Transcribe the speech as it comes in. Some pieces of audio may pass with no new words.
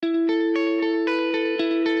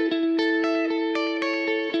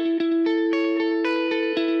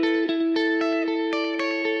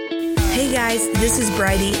guys, this is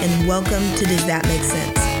Brightie and welcome to Does That Make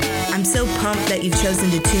Sense? I'm so pumped that you've chosen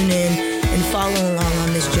to tune in and follow along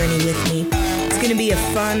on this journey with me. It's going to be a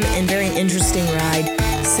fun and very interesting ride,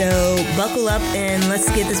 so buckle up and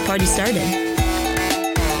let's get this party started.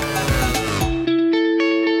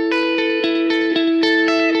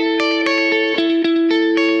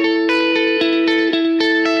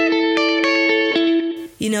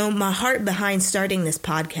 You know, my heart behind starting this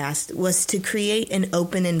podcast was to create an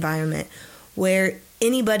open environment where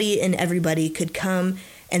anybody and everybody could come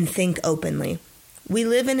and think openly. We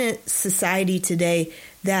live in a society today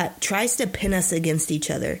that tries to pin us against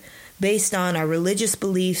each other based on our religious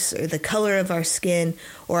beliefs or the color of our skin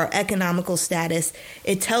or our economical status.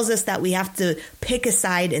 It tells us that we have to pick a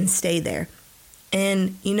side and stay there.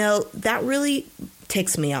 And, you know, that really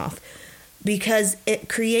ticks me off, because it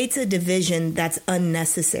creates a division that's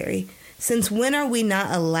unnecessary. Since when are we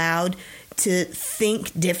not allowed to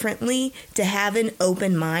think differently, to have an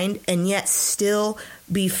open mind, and yet still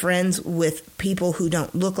be friends with people who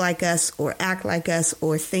don't look like us or act like us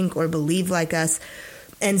or think or believe like us?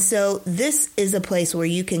 And so this is a place where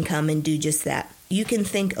you can come and do just that. You can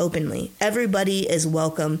think openly. Everybody is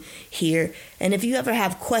welcome here. And if you ever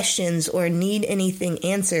have questions or need anything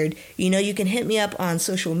answered, you know, you can hit me up on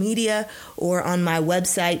social media or on my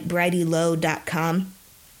website, brightielow.com.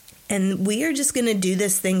 And we are just going to do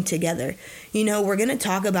this thing together. You know, we're going to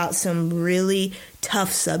talk about some really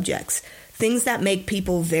tough subjects, things that make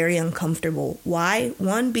people very uncomfortable. Why?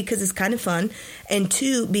 One, because it's kind of fun. And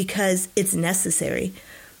two, because it's necessary.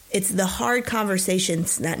 It's the hard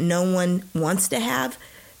conversations that no one wants to have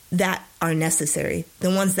that are necessary, the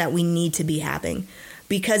ones that we need to be having,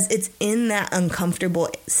 because it's in that uncomfortable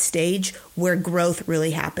stage where growth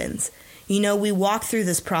really happens. You know, we walk through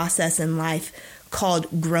this process in life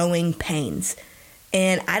called growing pains.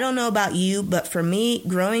 And I don't know about you, but for me,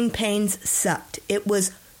 growing pains sucked. It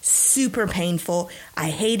was super painful. I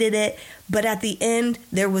hated it. But at the end,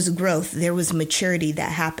 there was growth. There was maturity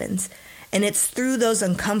that happens. And it's through those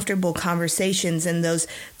uncomfortable conversations and those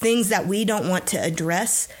things that we don't want to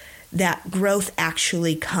address that growth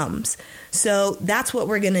actually comes. So that's what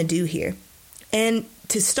we're going to do here. And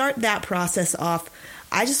to start that process off,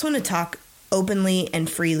 I just want to talk openly and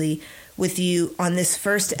freely with you on this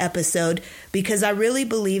first episode, because I really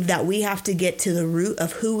believe that we have to get to the root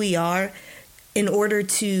of who we are in order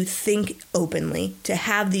to think openly, to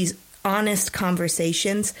have these honest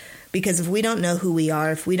conversations. Because if we don't know who we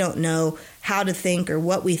are, if we don't know how to think or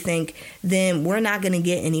what we think, then we're not going to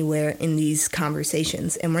get anywhere in these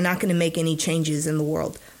conversations, and we're not going to make any changes in the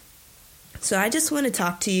world. So I just want to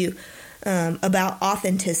talk to you about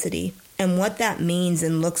authenticity and what that means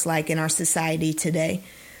and looks like in our society today.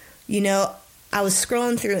 You know, I was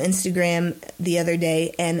scrolling through Instagram the other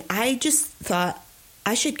day, and I just thought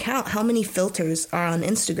I should count how many filters are on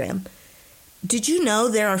Instagram. Did you know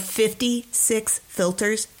there are 56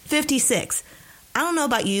 filters? 56. I don't know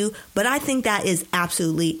about you, but I think that is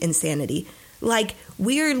absolutely insanity. Like,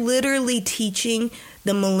 we are literally teaching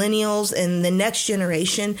the millennials and the next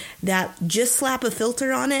generation that just slap a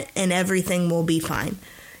filter on it and everything will be fine.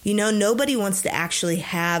 You know, nobody wants to actually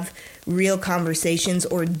have real conversations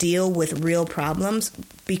or deal with real problems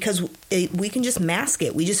because we can just mask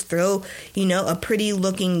it. We just throw, you know, a pretty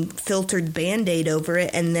looking filtered Band-Aid over it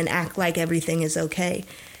and then act like everything is okay.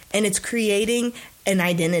 And it's creating an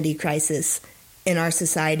identity crisis in our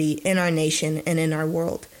society, in our nation, and in our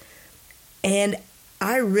world. And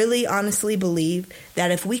I really honestly believe that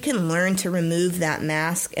if we can learn to remove that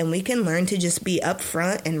mask and we can learn to just be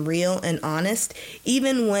upfront and real and honest,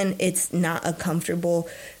 even when it's not a comfortable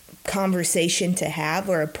conversation to have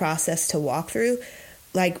or a process to walk through,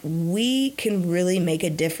 like, we can really make a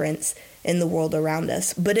difference in the world around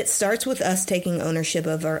us. But it starts with us taking ownership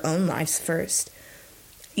of our own lives first.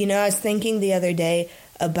 You know, I was thinking the other day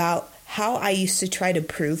about how I used to try to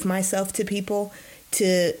prove myself to people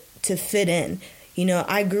to fit in. You know,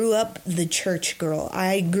 I grew up the church girl.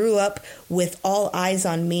 I grew up with all eyes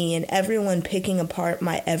on me and everyone picking apart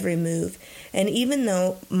my every move. And even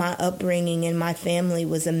though my upbringing and my family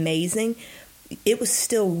was amazing, it was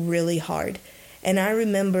still really hard. And I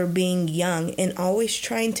remember being young and always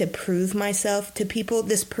trying to prove myself to people.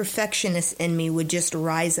 This perfectionist in me would just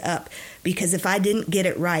rise up, because if I didn't get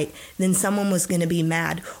it right, then someone was going to be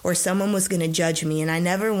mad or someone was going to judge me. And I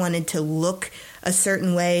never wanted to look a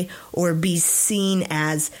certain way or be seen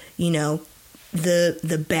as, you know,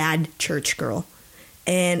 the bad church girl.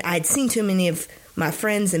 And I'd seen too many of my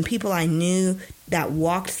friends and people I knew that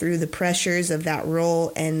walked through the pressures of that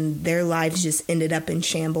role, and their lives just ended up in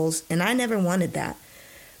shambles. And I never wanted that.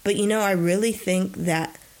 But, you know, I really think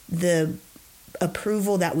that the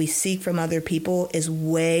approval that we seek from other people is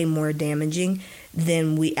way more damaging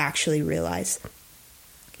than we actually realize.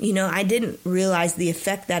 I didn't realize the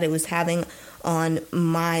effect that it was having on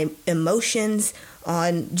my emotions,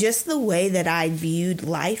 on just the way that I viewed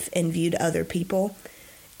life and viewed other people.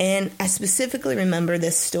 And I specifically remember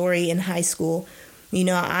this story in high school.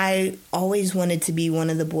 I always wanted to be one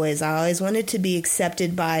of the boys. I always wanted to be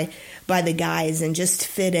accepted by the guys and just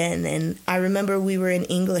fit in. And I remember we were in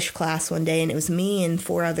English class one day, and it was me and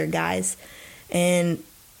 4 other guys. And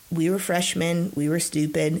we were freshmen. We were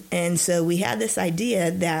stupid. And so we had this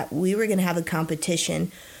idea that we were going to have a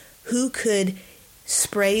competition who could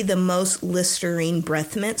spray the most Listerine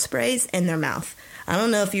breath mint sprays in their mouth. I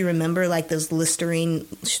don't know if you remember like those Listerine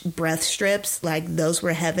breath strips, like those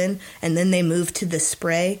were heaven. And then they moved to the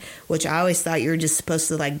spray, which I always thought you were just supposed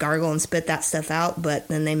to like gargle and spit that stuff out. But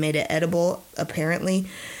then they made it edible, apparently.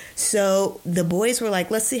 So the boys were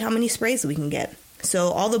like, let's see how many sprays we can get. So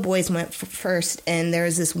all the boys went first, and there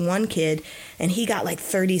was this one kid, and he got like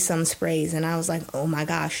 30 some sprays. And I was like, oh my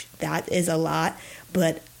gosh, that is a lot.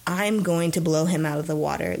 But I'm going to blow him out of the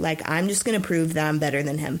water. Like, I'm just going to prove that I'm better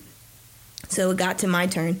than him. So it got to my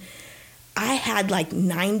turn. I had like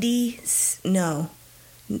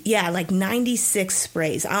 96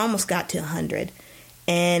 sprays. I almost got to 100.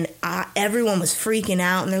 And everyone was freaking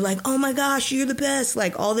out, and they're like, oh my gosh, you're the best,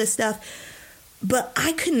 like all this stuff. But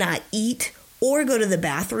I could not eat or go to the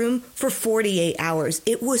bathroom for 48 hours.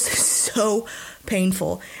 It was so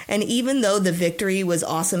painful. And even though the victory was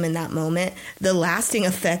awesome in that moment, the lasting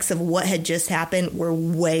effects of what had just happened were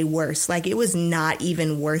way worse. Like, it was not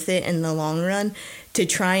even worth it in the long run to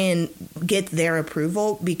try and get their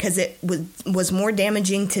approval, because it was more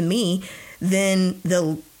damaging to me than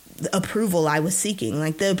the approval I was seeking.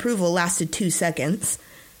 Like, the approval lasted 2 seconds,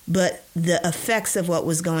 but the effects of what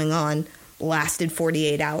was going on lasted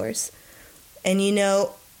 48 hours. And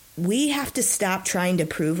we have to stop trying to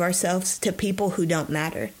prove ourselves to people who don't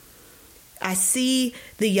matter. I see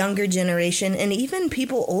the younger generation and even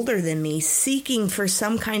people older than me seeking for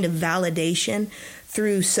some kind of validation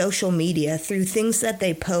through social media, through things that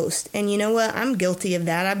they post. And you know what? I'm guilty of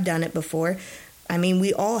that. I've done it before. I mean,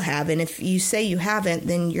 we all have. And if you say you haven't,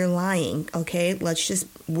 then you're lying, okay?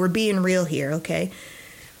 We're being real here, okay?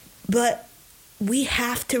 But we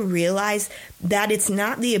have to realize that it's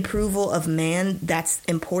not the approval of man that's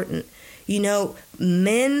important.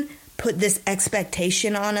 Men put this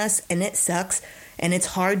expectation on us, and it sucks, and it's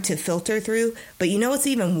hard to filter through. But what's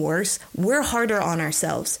even worse? We're harder on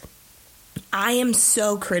ourselves. I am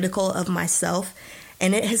so critical of myself,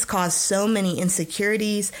 and it has caused so many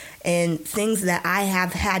insecurities and things that I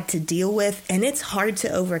have had to deal with, and it's hard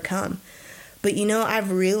to overcome. But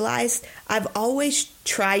I've realized I've always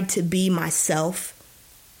tried to be myself,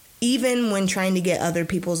 even when trying to get other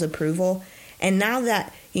people's approval. And now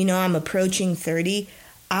that, I'm approaching 30,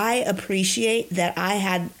 I appreciate that I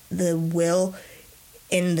had the will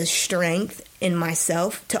and the strength in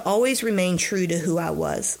myself to always remain true to who I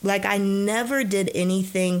was. Like, I never did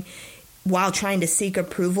anything while trying to seek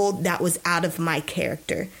approval that was out of my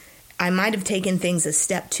character. I might have taken things a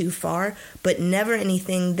step too far, but never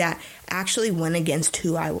anything that actually went against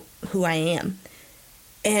who I am.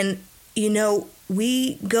 And,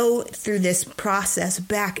 we go through this process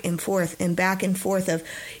back and forth of,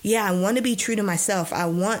 I want to be true to myself. I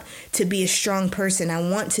want to be a strong person. I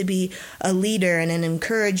want to be a leader and an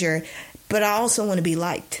encourager, but I also want to be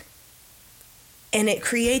liked. And it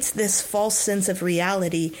creates this false sense of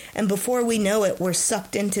reality. And before we know it, we're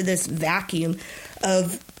sucked into this vacuum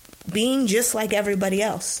of being just like everybody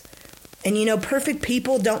else. And perfect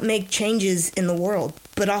people don't make changes in the world,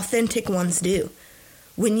 but authentic ones do.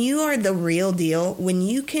 When you are the real deal, when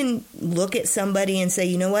you can look at somebody and say,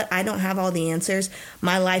 you know what, I don't have all the answers.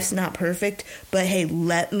 My life's not perfect, but hey,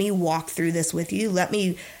 let me walk through this with you. Let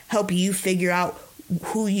me help you figure out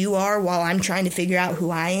who you are while I'm trying to figure out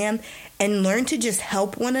who I am, and learn to just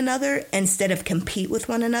help one another instead of compete with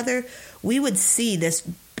one another. We would see this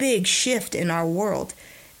big shift in our world.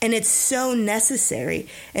 And it's so necessary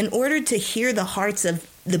in order to hear the hearts of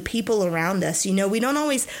the people around us. We don't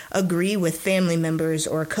always agree with family members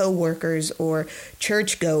or coworkers or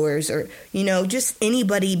churchgoers or, just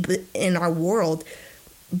anybody in our world.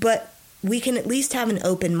 But we can at least have an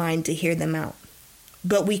open mind to hear them out.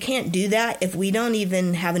 But we can't do that if we don't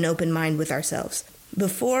even have an open mind with ourselves.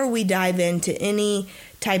 Before we dive into any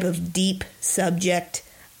type of deep subject,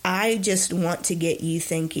 I just want to get you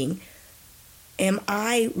thinking. Am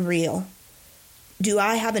I real? Do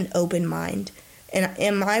I have an open mind? And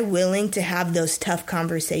am I willing to have those tough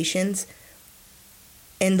conversations?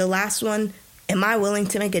 And the last one, am I willing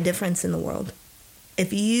to make a difference in the world?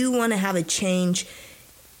 If you want to have a change,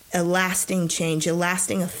 a lasting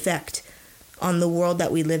effect on the world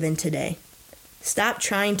that we live in today, stop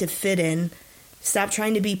trying to fit in, stop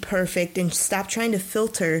trying to be perfect, and stop trying to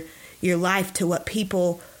filter your life to what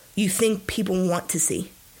you think people want to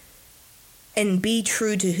see. And be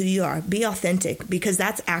true to who you are. Be authentic, because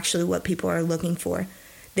that's actually what people are looking for.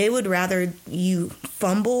 They would rather you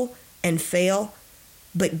fumble and fail,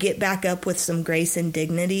 but get back up with some grace and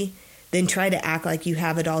dignity than try to act like you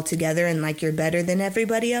have it all together and like you're better than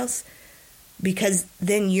everybody else. Because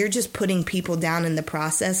then you're just putting people down in the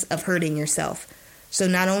process of hurting yourself. So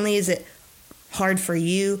not only is it hard for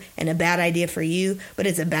you and a bad idea for you, but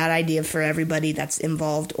it's a bad idea for everybody that's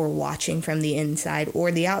involved or watching from the inside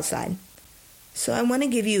or the outside. So I want to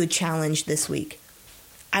give you a challenge this week.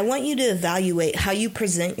 I want you to evaluate how you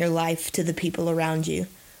present your life to the people around you.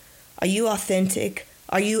 Are you authentic?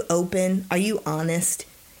 Are you open? Are you honest?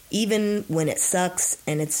 Even when it sucks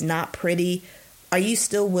and it's not pretty, are you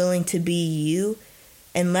still willing to be you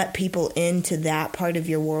and let people into that part of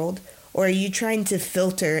your world? Or are you trying to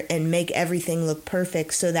filter and make everything look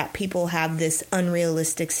perfect so that people have this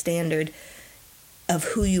unrealistic standard of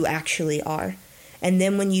who you actually are? And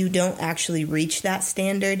then when you don't actually reach that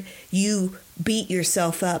standard, you beat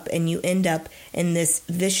yourself up and you end up in this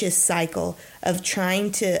vicious cycle of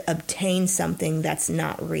trying to obtain something that's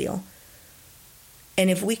not real.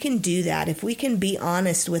 And if we can do that, if we can be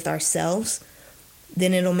honest with ourselves,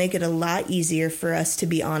 then it'll make it a lot easier for us to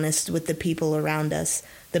be honest with the people around us,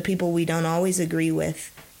 the people we don't always agree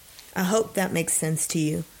with. I hope that makes sense to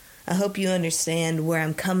you. I hope you understand where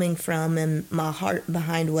I'm coming from and my heart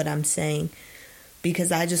behind what I'm saying,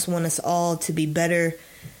 because I just want us all to be better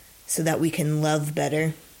so that we can love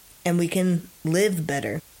better and we can live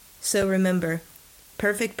better. So remember,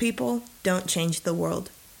 perfect people don't change the world,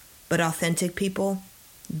 but authentic people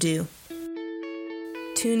do.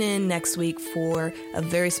 Tune in next week for a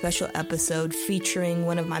very special episode featuring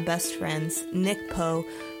one of my best friends, Nick Poe,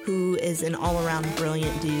 who is an all-around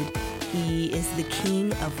brilliant dude. He is the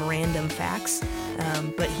king of random facts,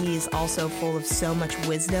 but he is also full of so much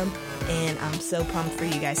wisdom, and I'm so pumped for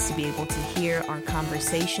you guys to be able to hear our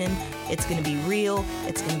conversation. It's going to be real,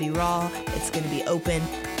 it's going to be raw, it's going to be open,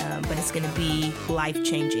 but it's going to be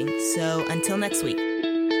life-changing. So until next week.